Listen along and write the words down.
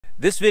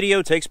This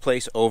video takes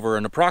place over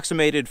an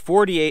approximated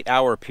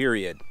 48-hour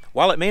period.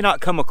 While it may not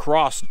come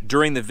across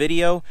during the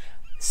video,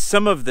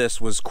 some of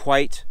this was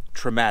quite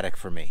traumatic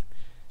for me.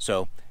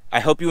 So I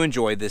hope you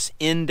enjoy this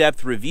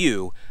in-depth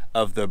review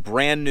of the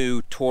brand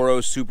new Toro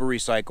Super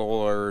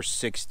Recycler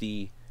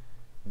 60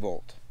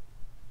 volt,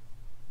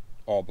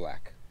 all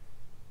black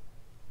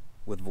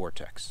with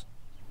Vortex.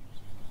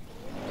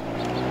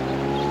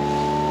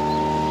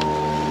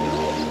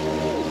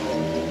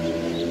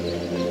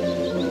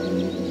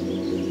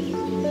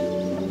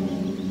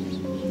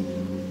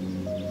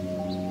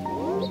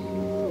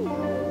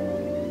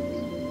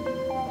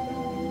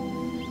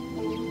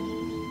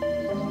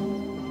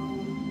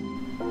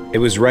 It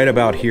was right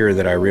about here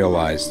that I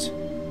realized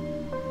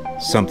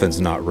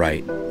something's not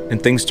right, and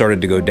things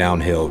started to go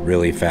downhill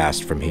really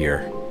fast from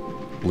here,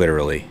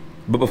 literally.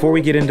 But before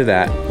we get into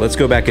that, let's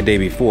go back a day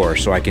before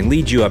so I can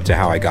lead you up to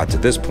how I got to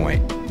this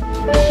point.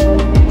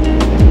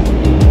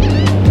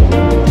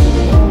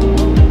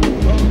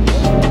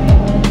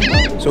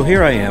 So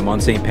here I am on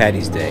St.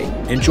 Paddy's Day,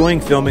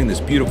 enjoying filming this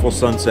beautiful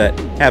sunset,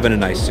 having a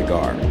nice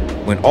cigar,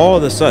 when all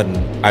of a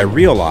sudden I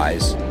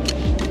realize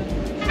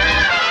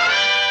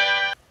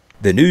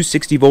the new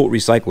 60 volt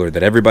recycler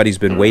that everybody's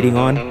been waiting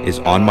on is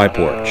on my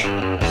porch.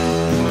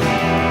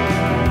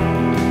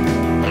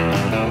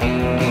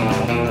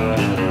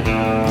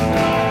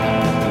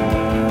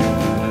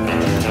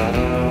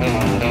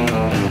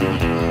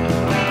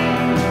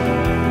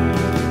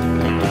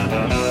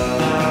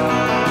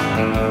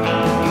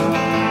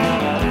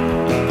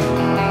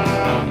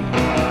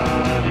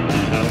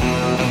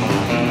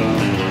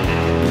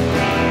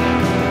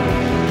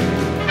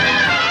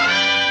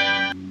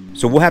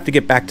 So we'll have to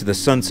get back to the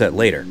sunset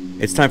later.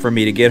 It's time for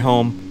me to get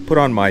home, put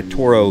on my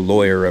Toro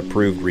lawyer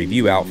approved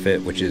review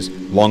outfit, which is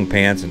long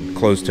pants and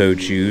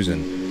closed-toed shoes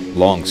and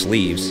long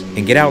sleeves,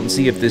 and get out and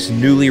see if this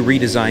newly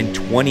redesigned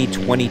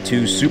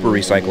 2022 Super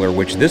Recycler,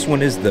 which this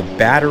one is the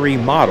battery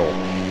model,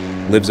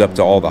 lives up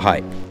to all the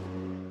hype.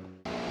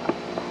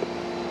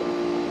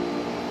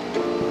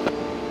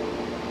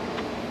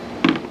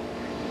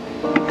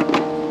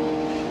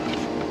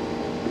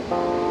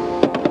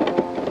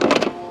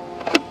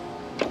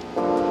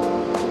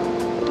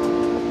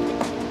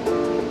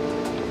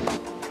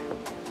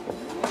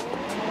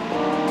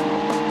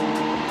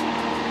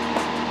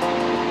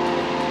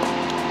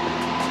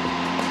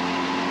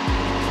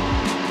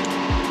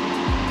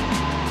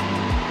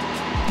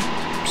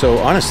 So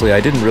honestly,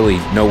 I didn't really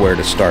know where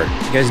to start.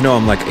 You guys know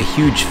I'm like a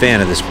huge fan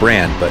of this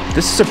brand, but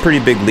this is a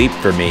pretty big leap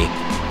for me,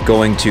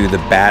 going to the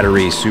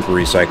battery Super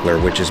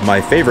Recycler, which is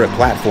my favorite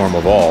platform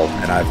of all,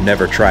 and I've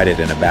never tried it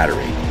in a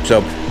battery.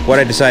 So what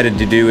I decided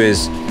to do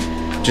is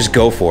just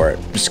go for it.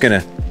 I'm just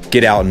gonna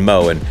get out and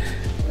mow, and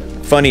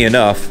funny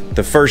enough,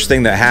 the first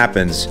thing that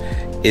happens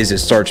is it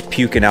starts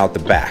puking out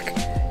the back.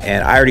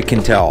 And I already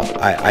can tell,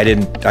 I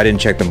didn't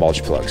check the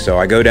mulch plug. So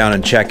I go down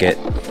and check it,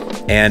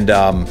 and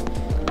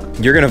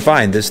you're gonna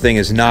find this thing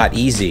is not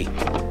easy.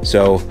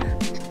 So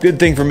good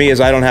thing for me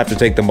is I don't have to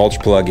take the mulch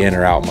plug in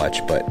or out much,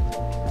 but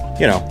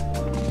you know,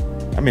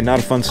 I mean, not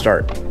a fun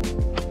start.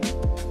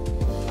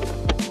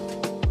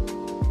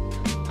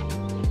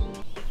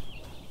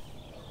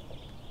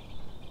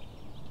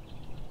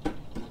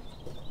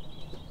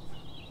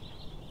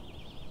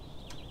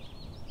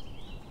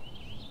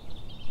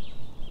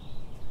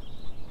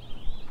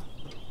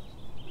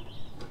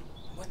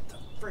 What the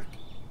frick?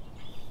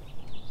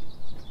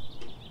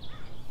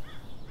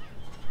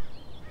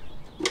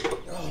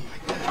 Oh my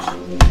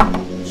gosh.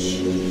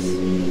 Jeez.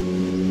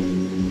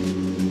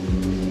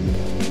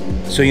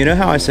 So you know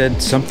how I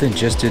said something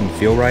just didn't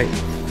feel right?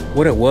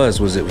 What it was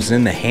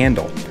in the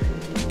handle.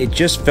 It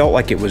just felt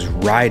like it was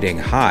riding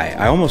high.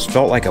 I almost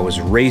felt like I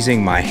was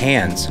raising my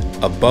hands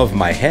above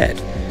my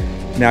head.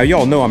 Now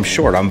y'all know I'm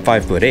short, I'm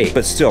 5'8",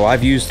 but still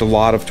I've used a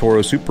lot of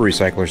Toro Super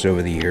Recyclers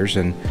over the years,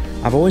 and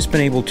I've always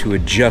been able to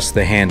adjust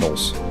the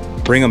handles,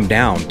 bring them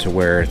down to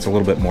where it's a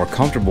little bit more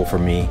comfortable for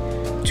me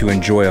to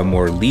enjoy a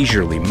more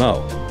leisurely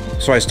mow.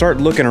 So I start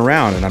looking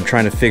around and I'm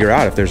trying to figure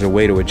out if there's a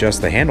way to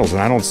adjust the handles,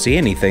 and I don't see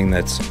anything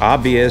that's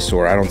obvious,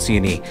 or I don't see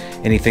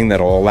anything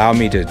that'll allow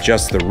me to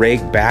adjust the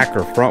rake back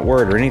or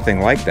frontward or anything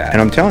like that.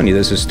 And I'm telling you,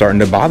 this is starting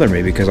to bother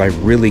me because I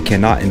really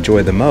cannot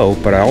enjoy the mow,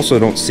 but I also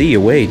don't see a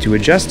way to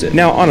adjust it.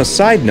 Now, on a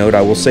side note,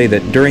 I will say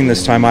that during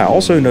this time I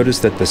also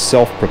noticed that the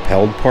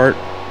self-propelled part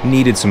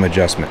needed some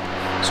adjustment.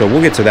 So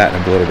we'll get to that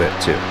in a little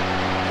bit too.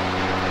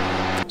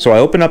 So I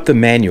open up the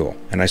manual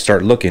and I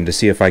start looking to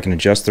see if I can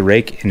adjust the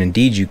rake, and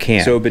indeed you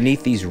can. So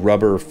beneath these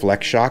rubber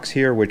flex shocks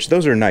here, which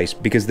those are nice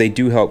because they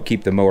do help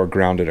keep the mower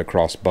grounded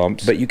across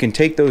bumps, but you can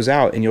take those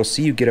out and you'll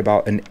see you get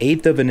about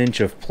 1/8 of an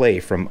inch of play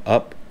from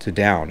up to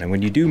down. And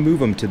when you do move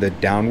them to the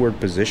downward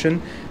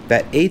position,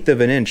 that 1/8 of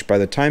an inch, by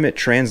the time it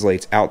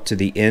translates out to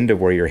the end of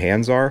where your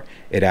hands are,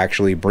 it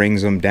actually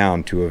brings them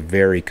down to a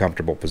very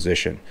comfortable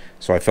position.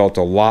 So I felt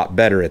a lot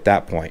better at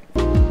that point.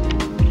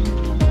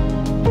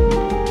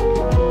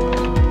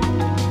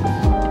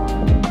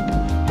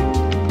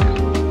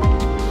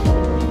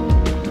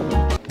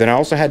 Then I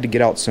also had to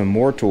get out some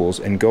more tools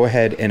and go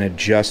ahead and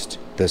adjust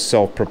the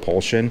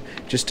self-propulsion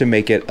just to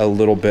make it a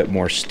little bit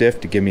more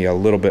stiff, to give me a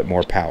little bit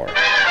more power.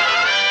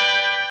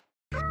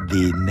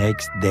 The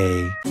next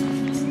day.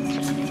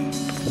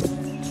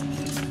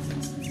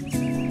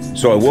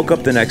 So I woke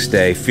up the next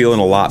day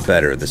feeling a lot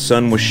better. The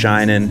sun was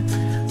shining.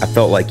 I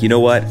felt like, you know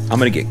what, I'm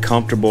gonna get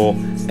comfortable,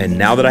 and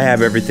now that I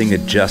have everything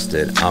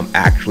adjusted, I'm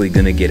actually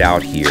gonna get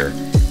out here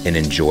and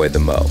enjoy the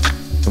mow.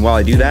 And while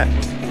I do that,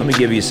 let me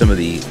give you some of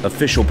the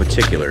official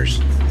particulars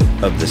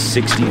of the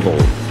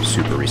 60V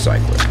Super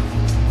Recycler.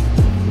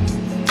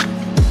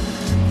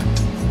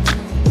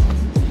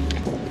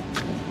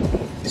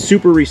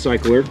 Super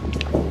Recycler.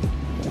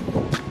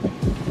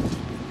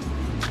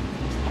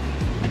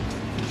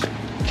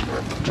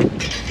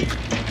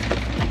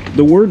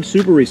 The word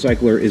Super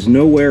Recycler is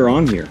nowhere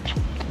on here.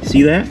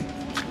 See that?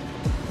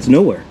 It's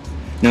nowhere.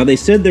 Now they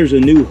said there's a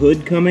new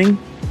hood coming,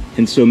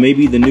 and so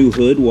maybe the new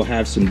hood will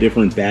have some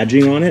different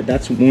badging on it.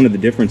 That's one of the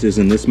differences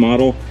in this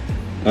model.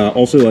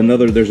 Also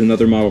there's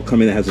another model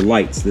coming that has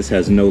lights. This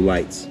has no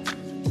lights.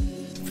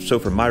 So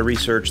from my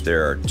research,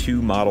 there are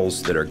two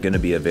models that are going to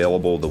be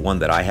available. The one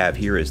that I have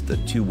here is the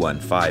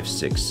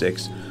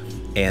 21566,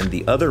 and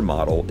the other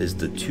model is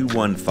the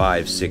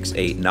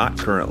 21568, not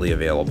currently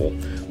available.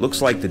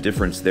 Looks like the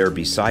difference there,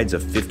 besides a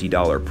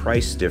 $50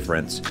 price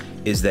difference,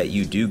 is that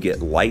you do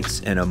get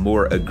lights and a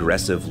more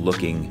aggressive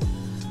looking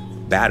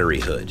battery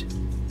hood.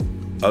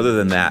 Other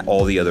than that,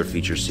 all the other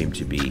features seem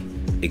to be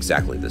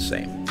exactly the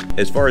same.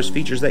 As far as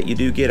features that you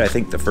do get, I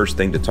think the first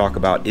thing to talk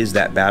about is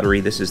that battery.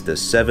 This is the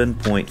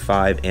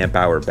 7.5 amp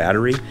hour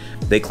battery.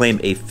 They claim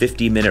a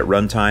 50-minute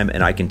runtime,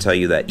 and I can tell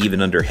you that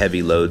even under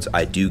heavy loads,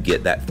 I do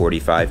get that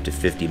 45 to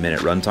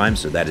 50-minute runtime,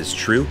 so that is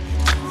true.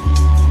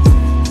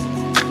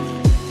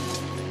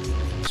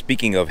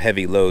 Speaking of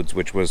heavy loads,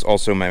 which was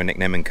also my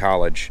nickname in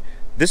college,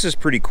 this is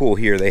pretty cool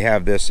here. They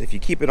have this, if you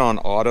keep it on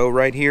auto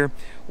right here,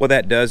 what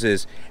that does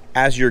is,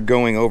 as you're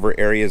going over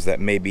areas that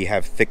maybe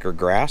have thicker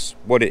grass,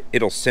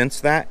 it'll sense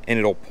that, and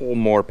it'll pull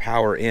more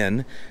power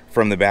in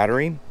from the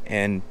battery,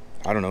 and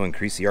I don't know,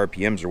 increase the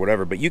RPMs or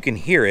whatever, but you can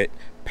hear it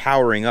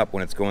powering up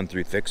when it's going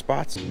through thick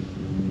spots.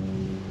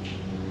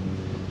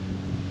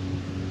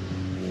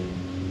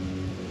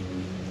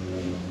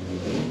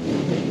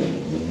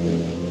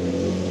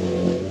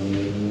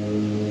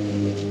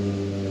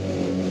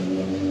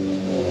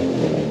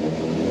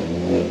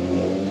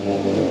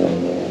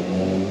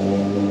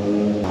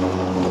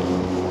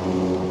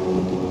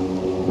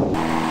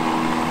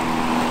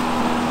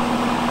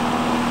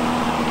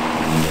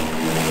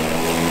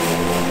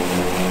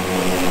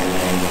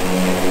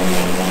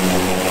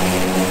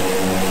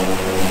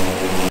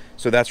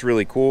 So that's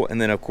really cool. And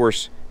then of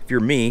course, if you're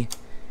me,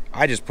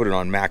 I just put it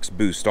on max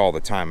boost all the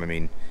time. I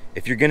mean,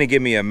 if you're gonna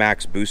give me a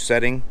max boost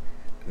setting,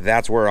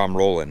 that's where I'm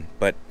rolling.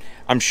 But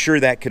I'm sure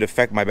that could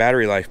affect my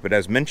battery life. But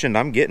as mentioned,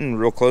 I'm getting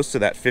real close to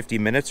that 50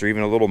 minutes or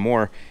even a little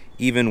more,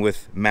 even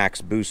with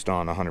max boost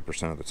on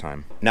 100% of the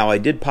time. Now I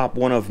did pop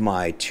one of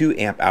my 2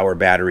 amp hour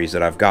batteries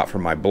that I've got for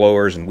my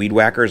blowers and weed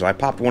whackers. I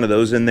popped one of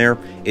those in there.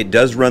 It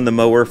does run the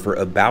mower for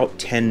about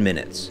 10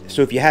 minutes.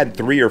 So if you had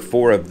 3 or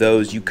 4 of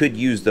those, you could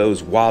use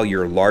those while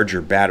your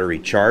larger battery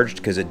charged,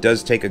 because it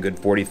does take a good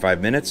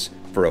 45 minutes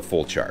for a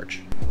full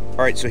charge.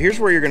 All right, so here's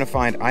where you're gonna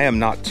find I am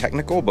not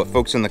technical, but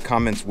folks in the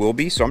comments will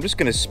be. So I'm just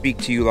gonna speak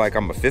to you like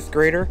I'm a 5th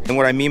grader. And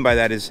what I mean by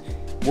that is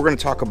we're gonna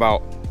talk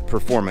about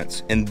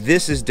performance. And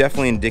this is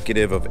definitely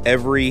indicative of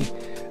every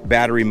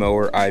battery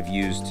mower I've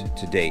used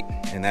to date,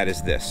 and that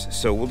is this.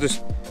 So we'll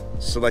just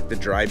select the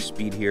drive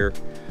speed here,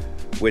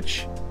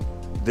 which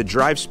the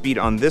drive speed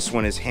on this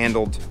one is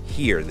handled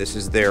here. This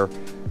is their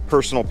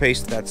personal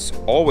pace. That's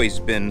always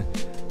been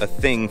a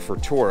thing for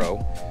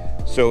Toro.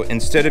 So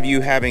instead of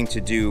you having to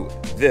do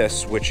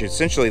this, which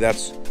essentially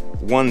that's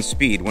one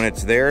speed, when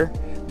it's there,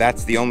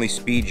 that's the only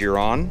speed you're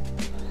on,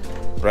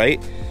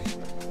 right?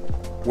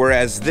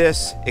 Whereas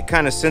this, it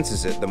kind of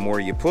senses it. The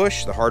more you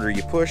push, the harder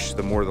you push,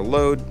 the more the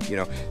load, you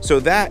know. So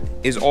that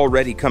is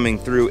already coming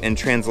through and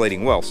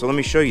translating well. So let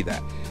me show you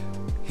that.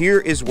 Here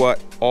is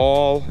what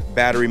all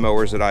battery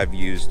mowers that I've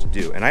used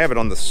do. And I have it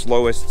on the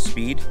slowest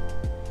speed,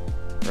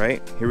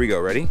 right? Here we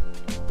go, ready?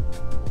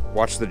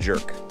 Watch the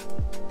jerk.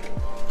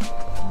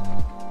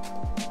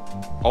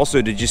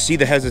 Also, did you see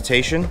the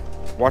hesitation?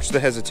 Watch the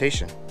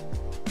hesitation.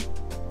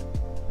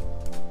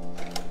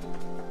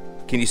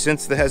 Can you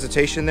sense the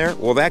hesitation there?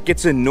 Well, that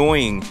gets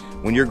annoying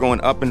when you're going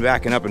up and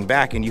back and up and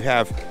back, and you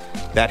have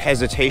that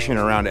hesitation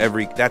around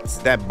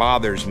that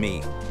bothers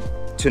me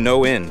to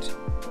no end.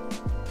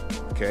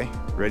 Okay,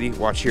 ready?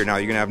 Watch here. Now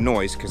you're gonna have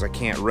noise because I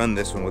can't run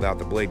this one without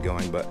the blade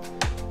going, but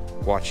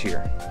watch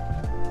here.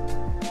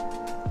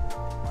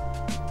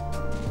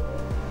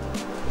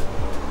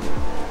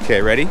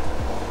 Okay, ready?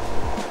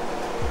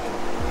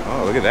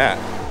 Oh, look at that.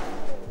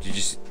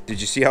 Did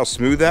you see how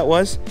smooth that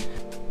was?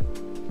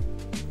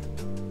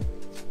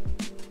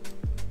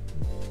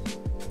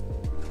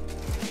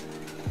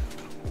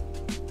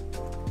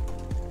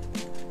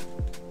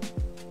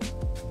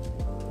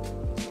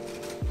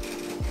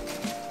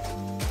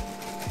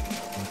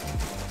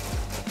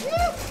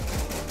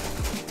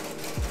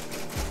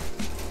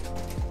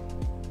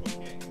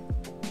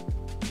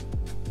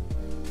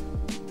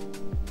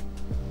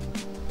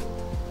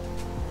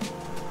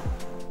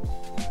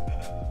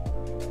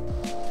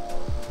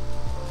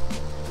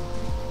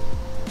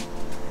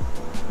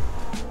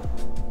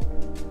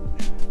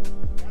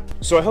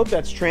 So I hope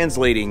that's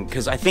translating,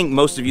 because I think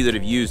most of you that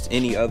have used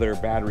any other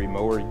battery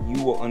mower,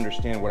 you will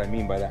understand what I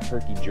mean by that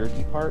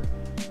herky-jerky part.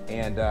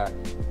 And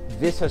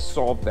this has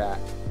solved that.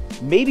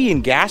 Maybe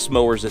in gas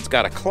mowers, it's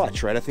got a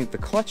clutch, right? I think the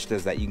clutch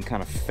does that. You can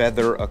kind of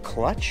feather a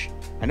clutch.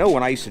 I know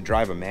when I used to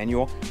drive a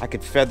manual, I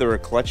could feather a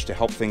clutch to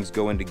help things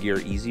go into gear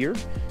easier.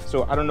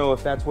 So I don't know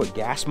if that's what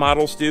gas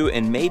models do,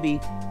 and maybe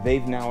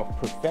they've now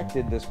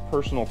perfected this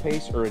personal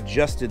pace or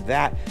adjusted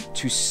that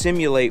to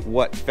simulate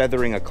what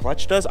feathering a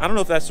clutch does. I don't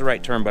know if that's the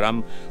right term, but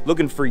I'm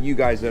looking for you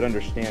guys that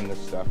understand this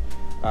stuff.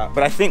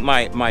 But I think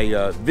my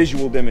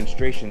visual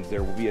demonstrations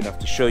there will be enough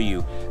to show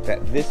you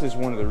that this is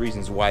one of the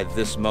reasons why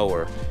this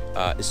mower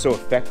is so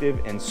effective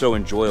and so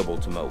enjoyable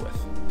to mow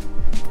with.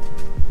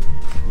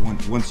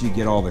 Once you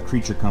get all the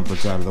creature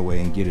comforts out of the way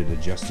and get it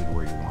adjusted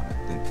where you want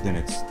it, then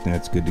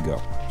it's good to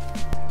go.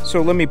 So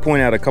let me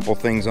point out a couple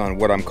things on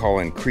what I'm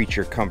calling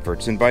creature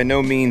comforts, and by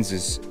no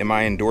means am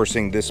I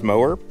endorsing this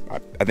mower.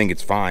 I think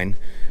it's fine,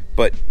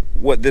 but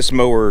what this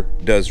mower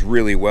does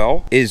really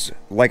well is,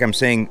 like I'm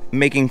saying,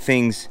 making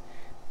things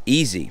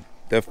easy.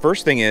 The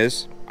first thing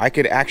is I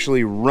could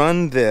actually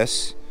run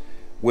this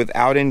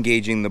without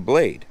engaging the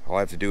blade. All I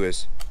have to do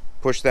is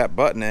push that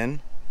button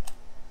in.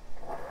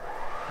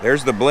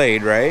 There's the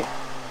blade, right?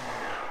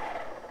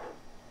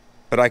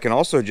 But I can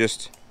also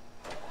just,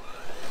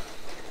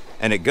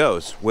 and it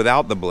goes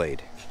without the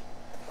blade.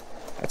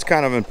 That's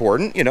kind of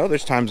important. You know,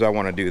 there's times I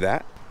want to do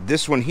that.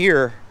 This one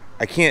here,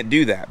 I can't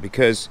do that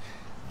because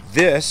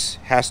this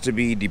has to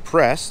be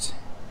depressed,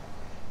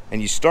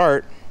 and you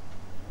start,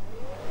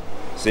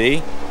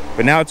 see?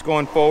 But now it's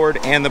going forward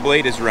and the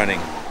blade is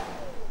running.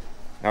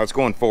 Now it's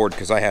going forward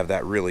because I have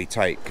that really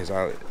tight,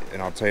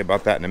 and I'll tell you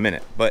about that in a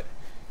minute. But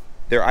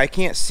there, I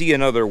can't see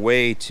another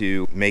way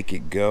to make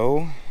it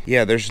go.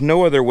 Yeah, there's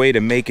no other way to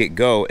make it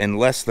go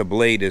unless the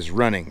blade is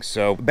running.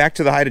 So back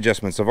to the height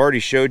adjustments. I've already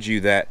showed you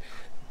that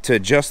to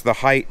adjust the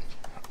height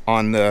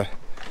on the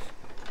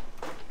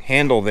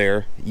handle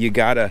there, you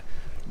gotta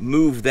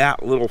move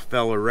that little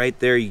fella right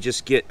there. You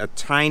just get a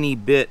tiny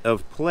bit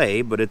of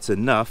play, but it's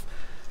enough.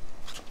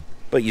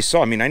 But you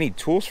saw, I mean, I need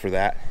tools for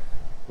that.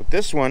 With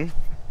this one,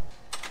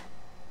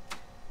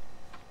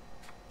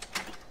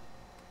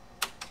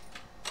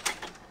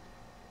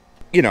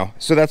 you know,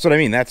 so that's what I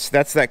mean. That's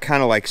that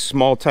kind of like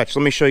small touch.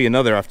 Let me show you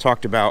another. I've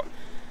talked about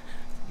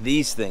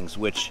these things,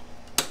 which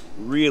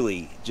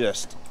really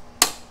just,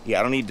 yeah,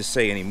 I don't need to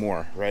say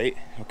anymore, right?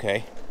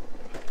 Okay,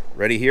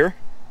 ready here?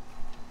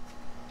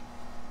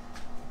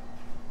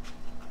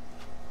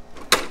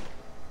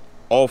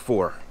 All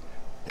four.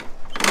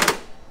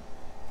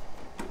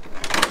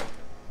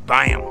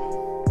 Bam.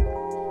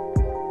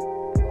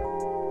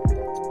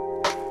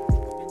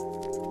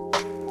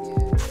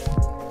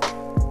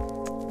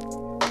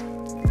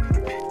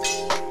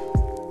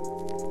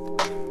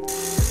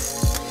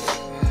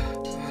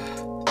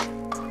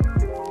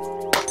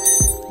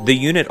 The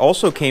unit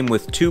also came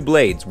with two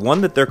blades,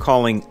 one that they're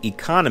calling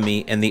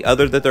Economy and the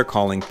other that they're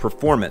calling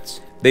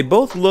Performance. They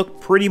both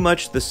look pretty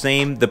much the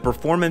same. The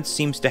Performance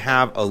seems to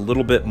have a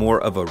little bit more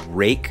of a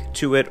rake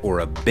to it, or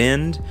a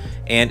bend,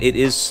 and it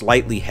is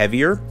slightly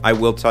heavier. I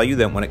will tell you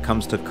that when it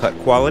comes to cut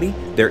quality,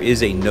 there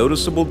is a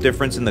noticeable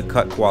difference in the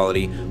cut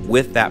quality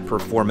with that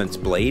Performance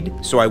blade.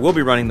 So I will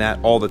be running that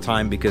all the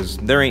time because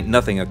there ain't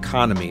nothing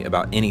economy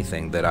about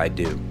anything that I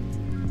do.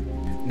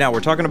 Now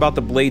we're talking about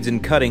the blades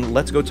and cutting.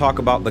 Let's go talk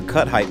about the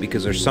cut height,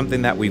 because there's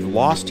something that we've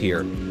lost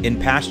here. In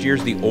past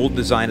years, the old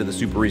design of the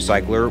Super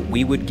Recycler,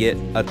 we would get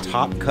a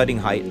top cutting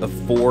height of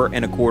 4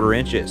 1/4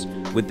 inches.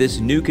 With this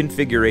new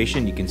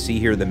configuration, you can see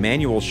here the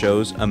manual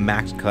shows a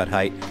max cut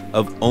height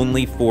of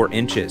only 4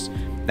 inches.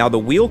 Now the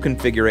wheel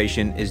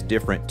configuration is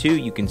different too.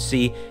 You can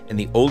see in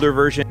the older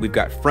version, we've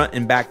got front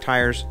and back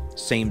tires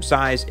same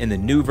size. In the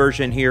new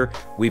version here,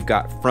 we've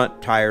got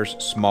front tires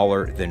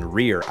smaller than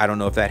rear. I don't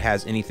know if that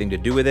has anything to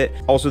do with it.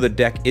 Also, the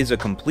deck is a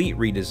complete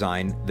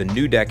redesign. The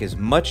new deck is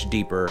much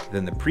deeper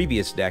than the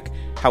previous deck.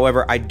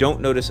 However, I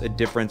don't notice a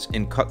difference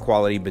in cut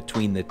quality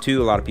between the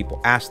two. A lot of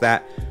people ask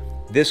that.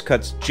 This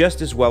cuts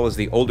just as well as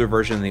the older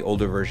version, and the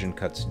older version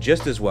cuts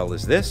just as well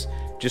as this.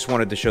 Just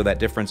wanted to show that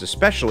difference,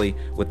 especially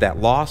with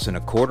that loss in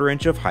 1/4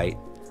 inch of height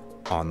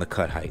on the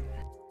cut height.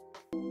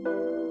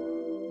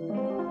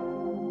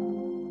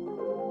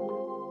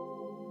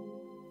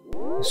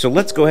 So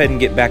let's go ahead and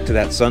get back to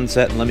that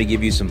sunset, and let me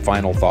give you some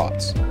final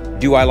thoughts.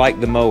 Do I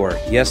like the mower?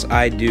 Yes,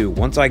 I do.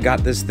 Once I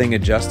got this thing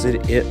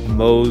adjusted, it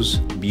mows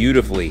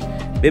beautifully.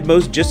 It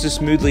mows just as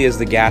smoothly as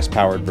the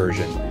gas-powered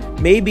version.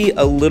 Maybe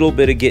a little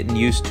bit of getting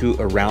used to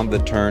around the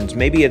turns.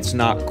 Maybe it's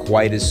not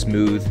quite as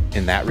smooth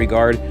in that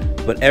regard,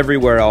 but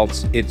everywhere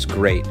else, it's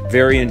great.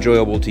 Very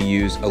enjoyable to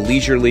use. A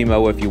leisurely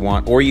mow if you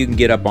want, or you can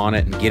get up on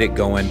it and get it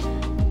going.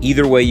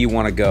 Either way you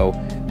want to go,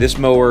 this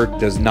mower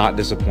does not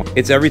disappoint.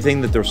 It's everything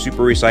that the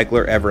Super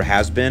Recycler ever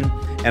has been,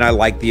 and I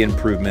like the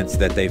improvements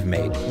that they've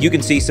made. You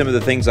can see some of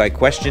the things I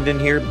questioned in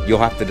here. You'll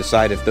have to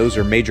decide if those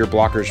are major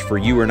blockers for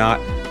you or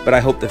not, but I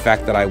hope the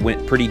fact that I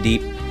went pretty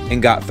deep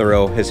and got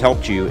thorough has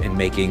helped you in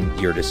making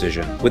your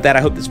decision. With that,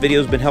 I hope this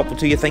video has been helpful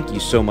to you. Thank you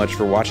so much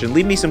for watching.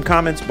 Leave me some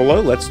comments below.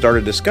 Let's start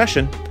a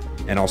discussion,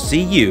 and I'll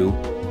see you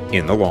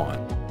in the lawn.